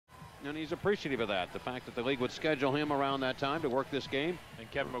And he's appreciative of that. The fact that the league would schedule him around that time to work this game. And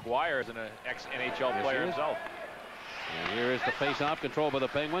Kevin McGuire is an ex-NHL player himself. And here is the face-off controlled by the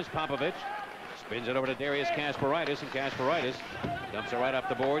Penguins. Popovich spins it over to Darius Kasparaitis, and Kasparaitis dumps it right off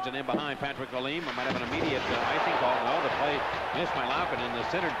the boards and in behind Patrick Lalime. Might have an immediate icing call. No, the play missed by Lauken and the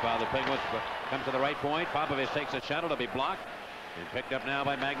centered by the Penguins. But comes to the right point. Popovich takes a shot. It'll be blocked and picked up now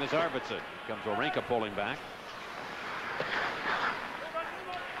by Magnus Arvidsson. Comes Wawrinka pulling back.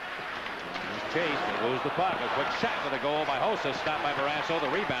 Chase, they lose the puck. A quick shot to the goal by Hossa. Stopped by Barrasso. The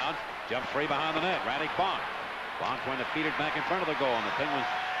rebound. Jumps free behind the net. Radek Bonk. Bonk trying to feed it back in front of the goal. And the Penguins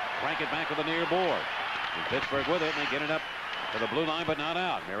crank it back to the near board. And Pittsburgh with it. And they get it up to the blue line, but not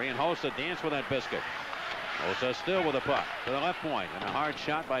out. Marian Hossa danced with that biscuit. Hossa still with the puck to the left point. And a hard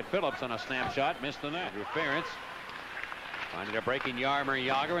shot by Phillips on a snap shot. Missed the net. Interference. Finding a breaking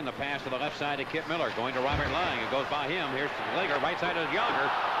Jagr, and the pass to the left side to Kip Miller. Going to Robert Lange. It goes by him. Here's Lager. Right side to Jagr.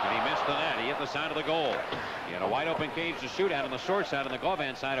 And he missed the net. He hit the side of the goal. He had a wide open cage to shoot at on the short side on the glove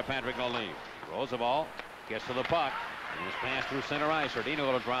hand side of Patrick Lalime. Rozov gets to the puck. And his pass through center ice. Sardino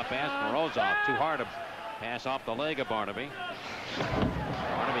will drop pass. Morozov too hard to pass off the leg of Barnaby.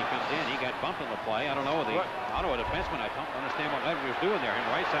 Barnaby comes in. He got bumped in the play. I don't know. The Ottawa defenseman, I don't understand what Ledger was doing there. And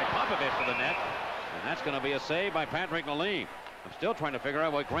right side Popovich to the net. And that's going to be a save by Patrick Lalime. I'm still trying to figure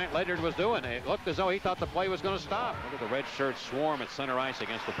out what Grant Ledyard was doing. It looked as though he thought the play was going to stop. Look at the red shirt swarm at center ice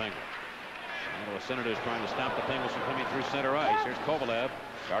against the Penguins. Ottawa Senators trying to stop the Penguins from coming through center ice. Here's Kovalev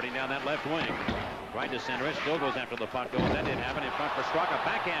starting down that left wing. Tried to center it. Still goes after the puck. That didn't happen. In front for Straka.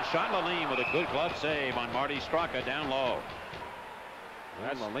 Backhand shot. Lalime with a good glove save on Marty Straka down low.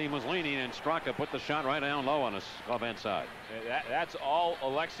 Lalime was leaning, and Straka put the shot right down low on his glove hand side. That's all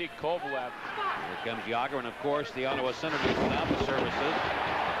Alexei Kovalev. Here comes Jagr, and of course the Ottawa Senators without the services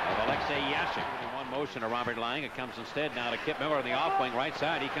of Alexei Yashik. In one motion to Robert Lange. It comes instead now to Kip Miller on the off wing right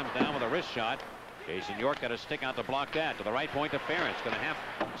side. He comes down with a wrist shot. Jason York got a stick out to block that. To the right point to Ferentz. Going to half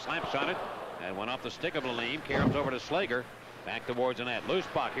slap shot it. And went off the stick of Lalime. Caroms over to Slager. Back towards the net. Loose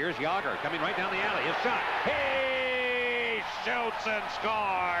puck. Here's Jagr coming right down the alley. His shot. He shoots and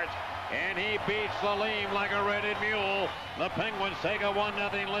scores. And he beats Lalime like a rented mule. The Penguins take a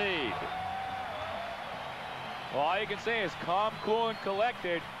 1-0 lead. Well, all you can say is calm, cool, and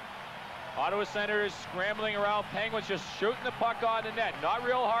collected. Ottawa Senators scrambling around. Penguins just shooting the puck on the net. Not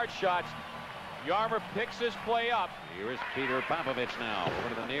real hard shots. Yarmer picks his play up. Here is Peter Popovich now. Over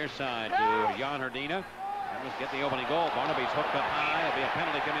to the near side to Jan Hrdina. Penguins get the opening goal. Barnaby's hooked up high. There'll be a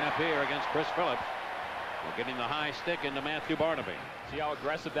penalty coming up here against Chris Phillips. We're getting the high stick into Matthew Barnaby. See how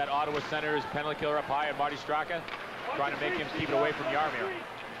aggressive that Ottawa Senators penalty killer up high on Marty Straka? Trying to make him keep it away from Yarmir.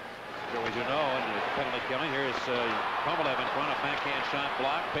 So as you know, and the penalty killing, here's Kovalev in front. A backhand shot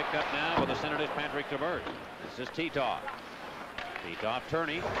blocked. Picked up now with the Senators' Patrick Tavert. This is Titov. Titov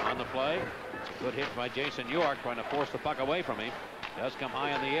turning on the play. Good hit by Jason York, trying to force the puck away from him. Does come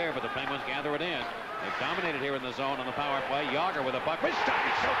high in the air, but the Penguins gather it in. They've dominated here in the zone on the power play. Jagr with a puck. Wrist shot,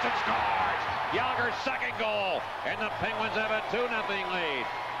 he shoots and scores! Jagr's second goal, and the Penguins have a 2-0 lead.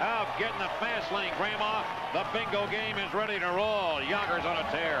 Out getting the fast lane, Grandma. The bingo game is ready to roll. Jagr's on a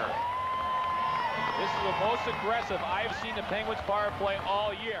tear. This is the most aggressive I've seen the Penguins power play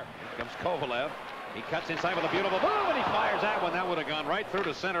all year. Here comes Kovalev. He cuts inside with a beautiful move, and he fires that one. That would have gone right through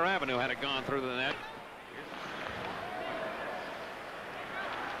to Center Avenue had it gone through the net.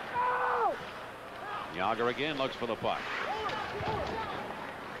 Jagr again looks for the puck.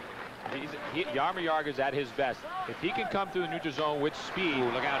 Jaromir Jagr's at his best. If he can come through the neutral zone with speed.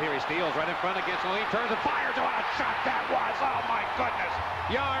 Ooh, look out here. He steals right in front against Lalime. Turns and fires. What a shot that was. Oh, my goodness.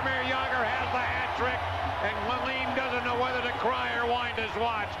 Jaromir Jagr has the hat trick. And Lalime doesn't know whether to cry or wind his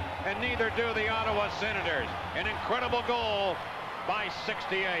watch. And neither do the Ottawa Senators. An incredible goal by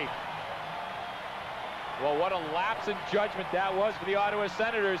 68. Well, what a lapse in judgment that was for the Ottawa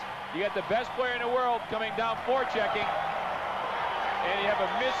Senators. You got the best player in the world coming down forechecking. And you have a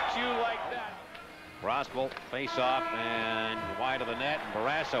miscue like that. Roskell face off and wide of the net. And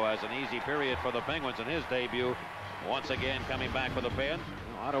Barrasso has an easy period for the Penguins in his debut. Once again coming back for the pen.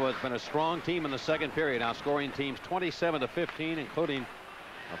 Ottawa's been a strong team in the second period, outscoring teams 27-15, including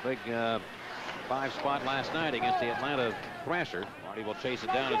a big 5 spot last night against the Atlanta Thrasher. Marty will chase it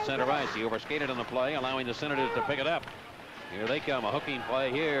down at center ice. He overskated on the play, allowing the Senators to pick it up. Here they come. A hooking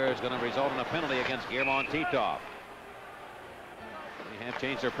play here is going to result in a penalty against Guillermo Titov. They have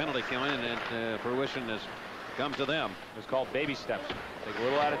changed their penalty killing, and fruition has come to them. It's called baby steps. Take a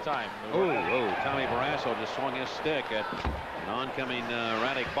little at a time. Tommy Barrasso just swung his stick at an oncoming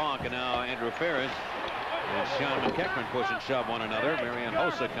Radek Bonk, and now Andrew Ferentz and Sean McEachran push and shove one another. Marian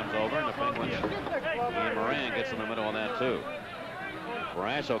Hossa comes over, and the Penguins, Ian Moran gets in the middle of that too.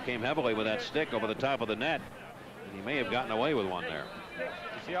 Barrasso came heavily with that stick over the top of the net, and he may have gotten away with one there. You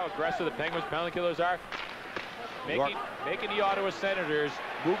see how aggressive the Penguins penalty killers are? Making the Ottawa Senators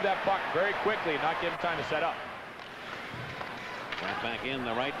move that puck very quickly and not give them time to set up. Right back in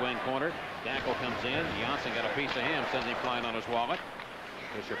the right wing corner. Dackel comes in. Janssen got a piece of him, sends him flying on his wallet.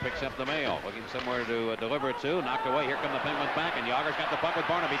 Fisher picks up the mail, looking somewhere to deliver it to. Knocked away. Here come the Penguins back, and Jagr's got the puck with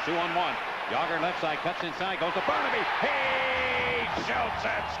Barnaby. 2-on-1. Jagr left side, cuts inside, goes to Barnaby. He shoots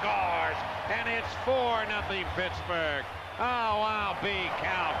and scores, and it's 4-0 Pittsburgh. Oh, wow, big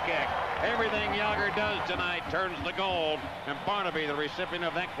cow kick. Everything Jagr does tonight turns to gold, and Barnaby, the recipient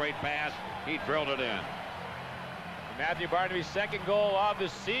of that great pass, he drilled it in. Matthew Barnaby's second goal of the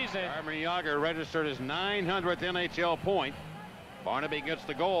season. Jagr registered his 900th NHL point. Barnaby gets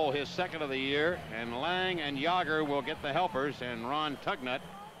the goal, his second of the year, and Lange and Jagr will get the helpers, and Ron Tugnut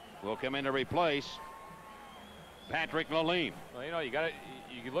will come in to replace Patrick Lalime. Well, you know,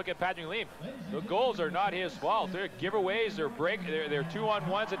 you look at Patrick Lalime. The goals are not his fault. They're giveaways, they're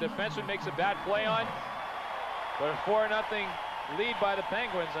 2-on-1s. A defenseman makes a bad play on. But a 4-0 lead by the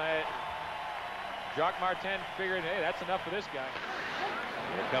Penguins. Jacques Martin figured, hey, that's enough for this guy.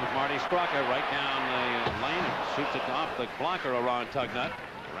 Here comes Marty Straka right down the lane and shoots it off the blocker of Ron Tugnut.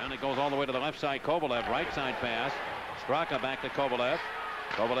 Around it goes all the way to the left side. Kovalev, right side pass. Straka back to Kovalev.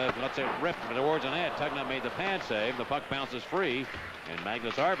 Kovalev lets it rip towards the net. Tugnut made the pad save. The puck bounces free, and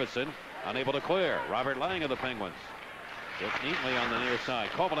Magnus Arvidsson unable to clear. Robert Lange of the Penguins hits neatly on the near side.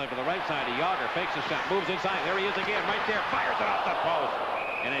 Kovalev to the right side to Jagr, fakes a shot, moves inside. There he is again, right there, fires it off the post,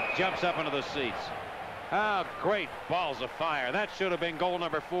 and it jumps up into the seats. How great balls of fire. That should have been goal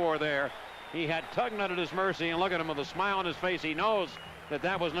number 4 there. He had Tugnut at his mercy, and look at him with a smile on his face. He knows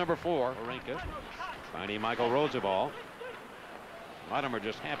that was number 4. Orenka finding Michael Rozabal. A lot of them are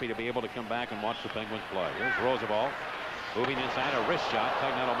just happy to be able to come back and watch the Penguins play. Here's Rozabal moving inside, a wrist shot.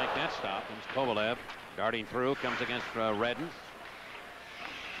 Tugnut will make that stop. There's Kovalev darting through, comes against Redden.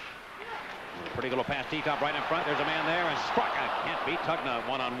 Pretty little pass, T-top right in front. There's a man there, and Straka can't beat Tugnut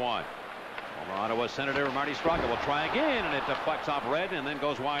 1-on-1. Ottawa Senator Marty Straka will try again, and it deflects off Redden and then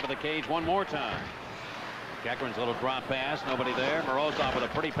goes wide of the cage one more time. Chekrin's little drop pass, nobody there. Morozov with a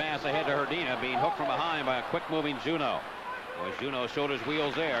pretty pass ahead to Hrdina, being hooked from behind by a quick-moving Juneau. Boy, Juneau showed his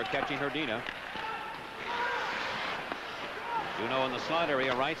wheels there, catching Hrdina. Juneau in the slot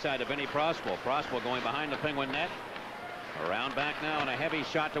area, right side to Vinny Prospel. Prospel going behind the Penguin net. Around back now, and a heavy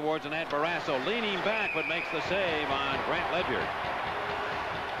shot towards the net. Barrasso leaning back, but makes the save on Grant Ledyard.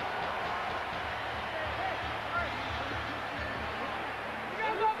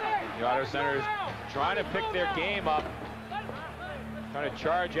 The Ottawa Senators trying to pick their game up, trying to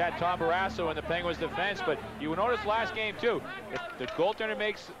charge at Tom Barrasso in the Penguins defense, but you notice last game too, if the goaltender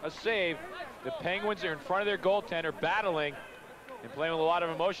makes a save, the Penguins are in front of their goaltender battling and playing with a lot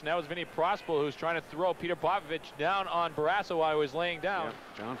of emotion. That was Vinny Prospel, who's trying to throw Peter Popovich down on Barrasso while he was laying down. Yep.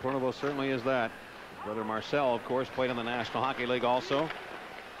 John Pronovo certainly is that. His brother Marcel, of course, played in the National Hockey League also.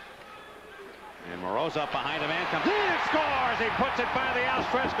 And Morozov behind him and comes in and scores. He puts it by the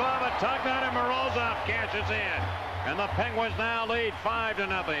outstretched glove of Tugnut, and Morozov cashes in. And the Penguins now lead 5-0.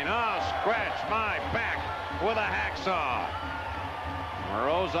 Oh, scratch my back with a hacksaw.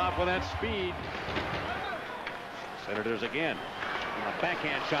 Morozov with that speed. Senators again. And a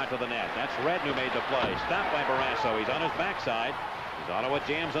backhand shot to the net. That's Redden who made the play. Stopped by Barrasso. He's on his backside. Ottawa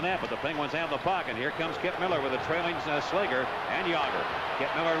jams the net, but the Penguins have the puck, and here comes Kip Miller with a trailing Slager and Jagr. Kip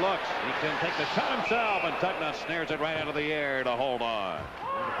Miller looks. He can take the shot himself, and Tugnut snares it right out of the air to hold on.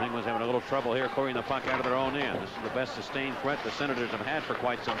 The Penguins having a little trouble here clearing the puck out of their own end. This is the best sustained threat the Senators have had for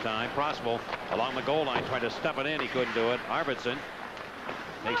quite some time. Prospel along the goal line tried to stuff it in. He couldn't do it. Arvidsson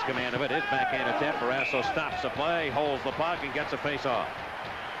takes command of it. His backhand attempt. Barrasso stops the play, holds the puck, and gets a face-off.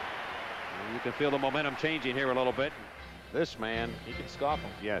 You can feel the momentum changing here a little bit. This man, he can scoff him.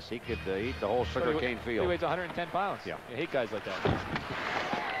 Yes, he could eat the whole sugarcane field. He weighs 110 pounds. Yeah. I hate guys like that.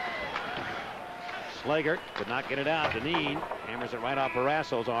 Slager could not get it out. Deneen hammers it right off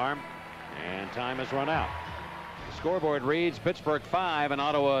Barrasso's arm, and time has run out. The scoreboard reads Pittsburgh 5 and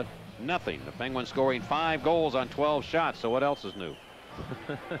Ottawa nothing. The Penguins scoring 5 goals on 12 shots. So what else is new?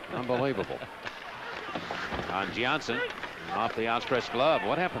 Unbelievable. On Janssen, off the outstretched glove.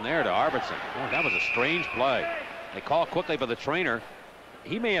 What happened there to Arvidsson? Oh, that was a strange play. They call quickly, but the trainer,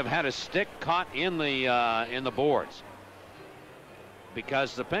 he may have had a stick caught in the boards,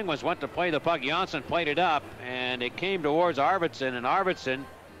 because the Penguins went to play the puck. Janssen played it up, and it came towards Arvidsson, and Arvidsson,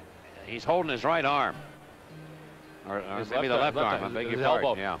 he's holding his right arm, or maybe the left arm. I beg your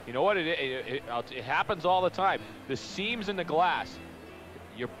pardon. Yeah. You know what? It happens all the time. The seams in the glass.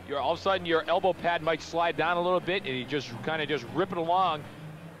 you're all of a sudden your elbow pad might slide down a little bit, and you just kind of just rip it along.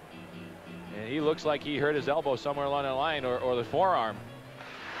 And he looks like he hurt his elbow somewhere along the line, or the forearm.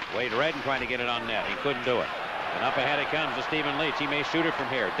 Wade Redden trying to get it on net. He couldn't do it. And up ahead it comes to Stephen Leach. He may shoot it from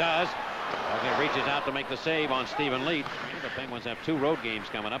here. Does. He reaches out to make the save on Stephen Leach. The Penguins have 2 road games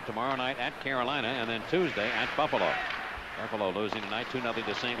coming up tomorrow night at Carolina and then Tuesday at Buffalo. Buffalo losing tonight 2-0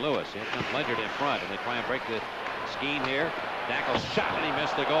 to St. Louis. Here comes Ledyard in front, and they try and break the scheme here. Dackle's shot, and he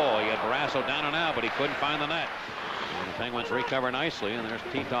missed the goal. He had Barrasso down and out, but he couldn't find the net. And the Penguins recover nicely, and there's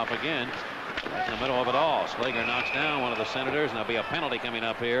Titoff again. Right in the middle of it all. Slager knocks down one of the Senators, and there'll be a penalty coming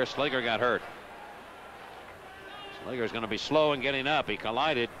up here. Slager got hurt. Slager's going to be slow in getting up. He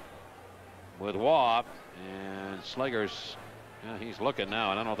collided with Waugh, and Slager's, he's looking now,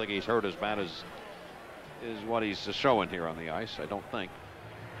 and I don't think he's hurt as bad as what he's showing here on the ice. I don't think.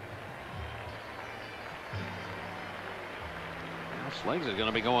 Well, Slings is going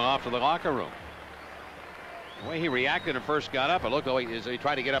to be going off to the locker room. The way he reacted and first got up, it looked like he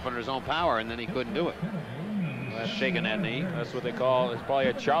tried to get up under his own power, and then he couldn't do it. Well, shaking that knee. That's what they call, it's probably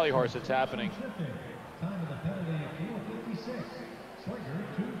a Charlie horse that's happening.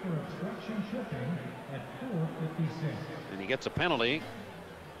 And he gets a penalty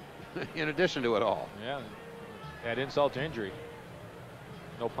in addition to it all. Yeah, add insult to injury.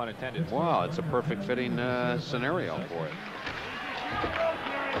 No pun intended. Wow, it's a perfect fitting scenario for it.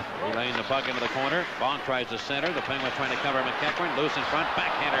 Relaying the puck into the corner. Bonk tries to center. The Penguins trying to cover McEachran. Loose in front.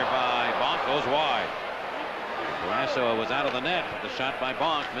 Backhander by Bonk goes wide. Barrasso was out of the net, but the shot by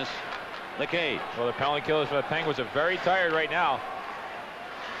Bonk missed the cage. Well, the penalty killers for the Penguins are very tired right now.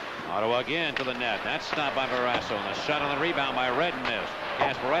 Ottawa again to the net. That's stopped by Barrasso, and the shot on the rebound by Redden missed.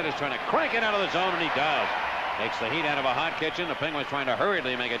 Kasparaitis trying to crank it out of the zone, and he does. Takes the heat out of a hot kitchen. The Penguins trying to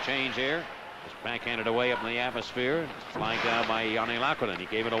hurriedly make a change here. It's backhanded away up in the atmosphere. Flanked down by Yanni Laukkonen. He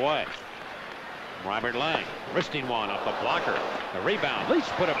gave it away. Robert Lange wristing one off the blocker. The rebound. Leach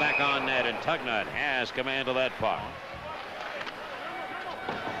put it back on net, and Tugnut has command of that puck.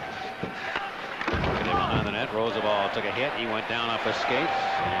 Behind the net, Roosevelt took a hit. He went down off his skates,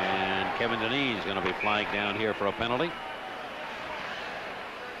 and Kevin Dineen's going to be flagged down here for a penalty.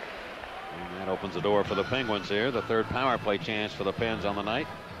 And that opens the door for the Penguins here. The 3rd power play chance for the Pens on the night.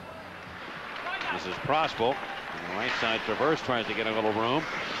 This is Prospel. On the right side, Traverse tries to get a little room.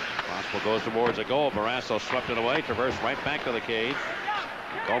 Prospel goes towards a goal. Barrasso swept it away. Traverse right back to the cage.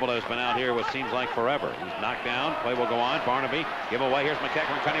 Kovalev's been out here what seems like forever. He's knocked down. Play will go on. Barnaby give away. Here's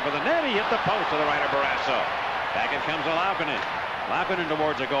McEachran cutting for the net. He hit the post to the right of Barrasso. Back it comes to Laukkonen. Laukkonen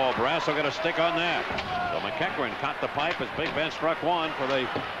towards a goal. Barrasso got a stick on that. So McEachran caught the pipe as Big Ben struck one for the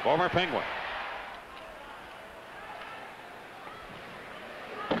former Penguin.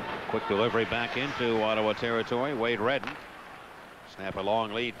 Quick delivery back into Ottawa territory. Wade Redden. Snap a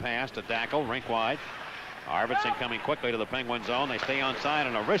long lead pass to Dackle. Rink wide. Arvidsson coming quickly to the Penguin zone. They stay onside,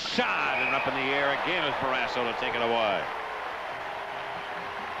 and a wrist shot, and up in the air again is Barrasso to take it away.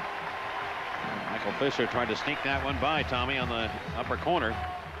 Michael Fisher tried to sneak that one by Tommy on the upper corner.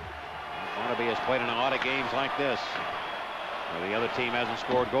 Barnaby has played in a lot of games like this where the other team hasn't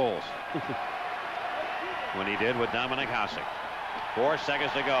scored goals. When he did with Dominic Hasek. 4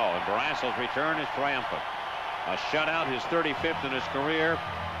 seconds to go, and Barrasso's return is triumphant. A shutout, his 35th in his career.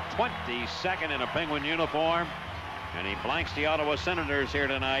 22nd in a Penguin uniform, and he blanks the Ottawa Senators here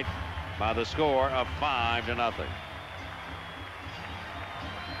tonight by the score of 5-0.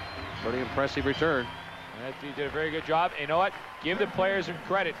 Pretty impressive return. He did a very good job. You know what? Give the players some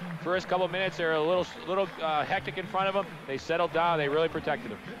credit. First couple of minutes, they're a little hectic in front of them. They settled down. They really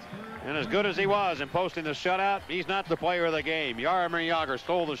protected him. And as good as he was in posting the shutout, he's not the player of the game. Jaromir Jagr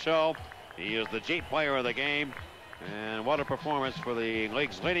stole the show. He is the Jeep player of the game. And what a performance for the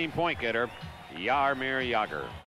league's leading point getter, Jaromir Jagr.